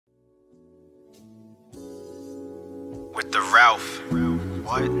With the Ralph.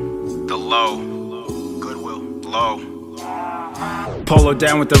 What? The low. Goodwill. Low. Polo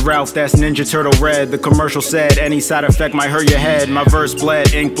down with the Ralph, that's Ninja Turtle red. The commercial said any side effect might hurt your head. My verse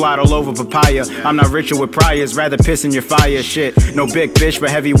bled, ink blot all over papaya. I'm not richer with priors, rather piss in your fire. Shit, no big bitch, but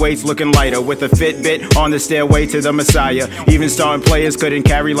heavy weights looking lighter. With a Fitbit on the stairway to the Messiah. Even starting players couldn't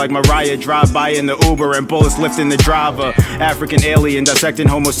carry like Mariah. Drive by in the Uber and bullets lifting the driver. African alien dissecting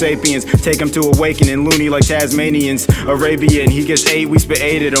Homo sapiens. Take him to awakening, loony like Tasmanians. Arabian, he gets 8, we spit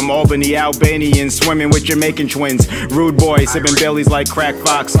 8 at him. Albany, Albanians, swimming with Jamaican twins. Rude boy, sipping Baileys like crack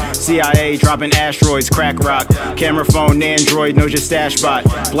fox. CIA dropping asteroids, crack rock. Camera phone, Android knows your stash bot.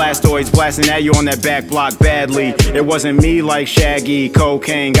 Blastoids blasting at you on that back block badly. It wasn't me like Shaggy.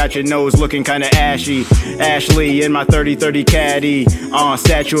 Cocaine got your nose looking kinda ashy. Ashley in my 30-30 caddy.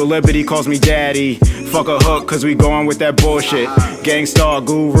 Statue of Liberty calls me daddy. Fuck a hook cause we going with that bullshit. Gangstar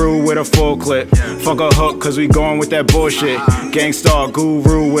guru with a full clip. Fuck a hook cause we going with that bullshit. Gangstar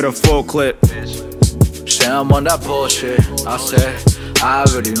guru with a full clip. Say I'm on that bullshit, I said, I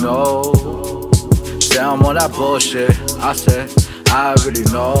already know. Say I'm on that bullshit, I said, I already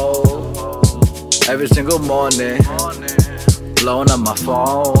know. Every single morning, blowing up my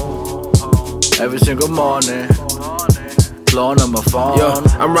phone. Every single morning, blowing up my phone. Yo,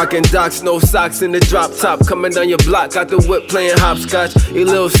 I'm rocking Docs, no socks in the drop top. Coming down your block, got the whip playing hopscotch. Your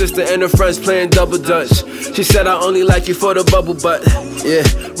little sister and her friends playing double dutch. She said I only like you for the bubble butt. Yeah,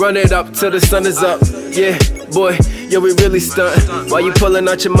 run it up till the sun is up. Yeah, boy, yeah, we really stunt. Why you pulling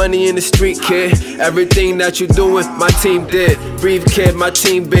out your money in the street, kid? Everything that you doing, my team did. Breathe, kid, my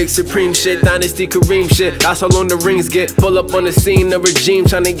team big. Supreme shit, Dynasty Kareem shit. That's how long the rings get. Pull up on the scene, the regime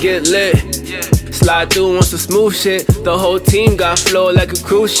tryna get lit. Slide through on some smooth shit. The whole team got flow like a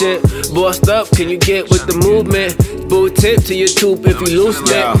cruise ship. Bossed up, can you get with the movement? Boot tip to your tooth if you lose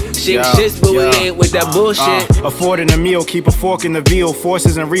it. Shake shits, but we ain't with that bullshit. Affording a meal, keep a fork in the veal.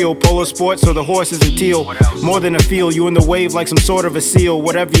 Forces in real, polo sports, so the horse isn't teal. More than a feel, you in the wave like some sort of a seal.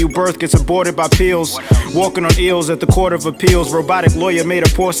 Whatever you birth gets aborted by peels. Walking on eels at the Court of Appeals. Robotic lawyer made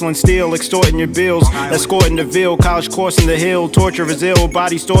of porcelain steel, extorting your bills. Escorting the veil, college course in the hill. Torture is ill,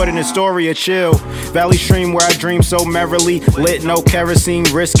 body stored in Astoria, chill. Valley stream where I dream so merrily. Lit, no kerosene,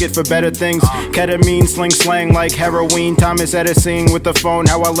 risk it for better things. Ketamine, slang like heroin. Thomas Edison with the phone,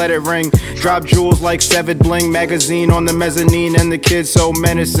 how I let it ring. Drop jewels like severed bling. Magazine on the mezzanine and the kids so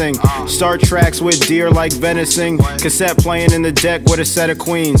menacing. Start tracks with deer like venison. Cassette playing in the deck with a set of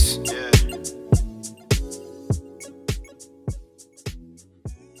queens.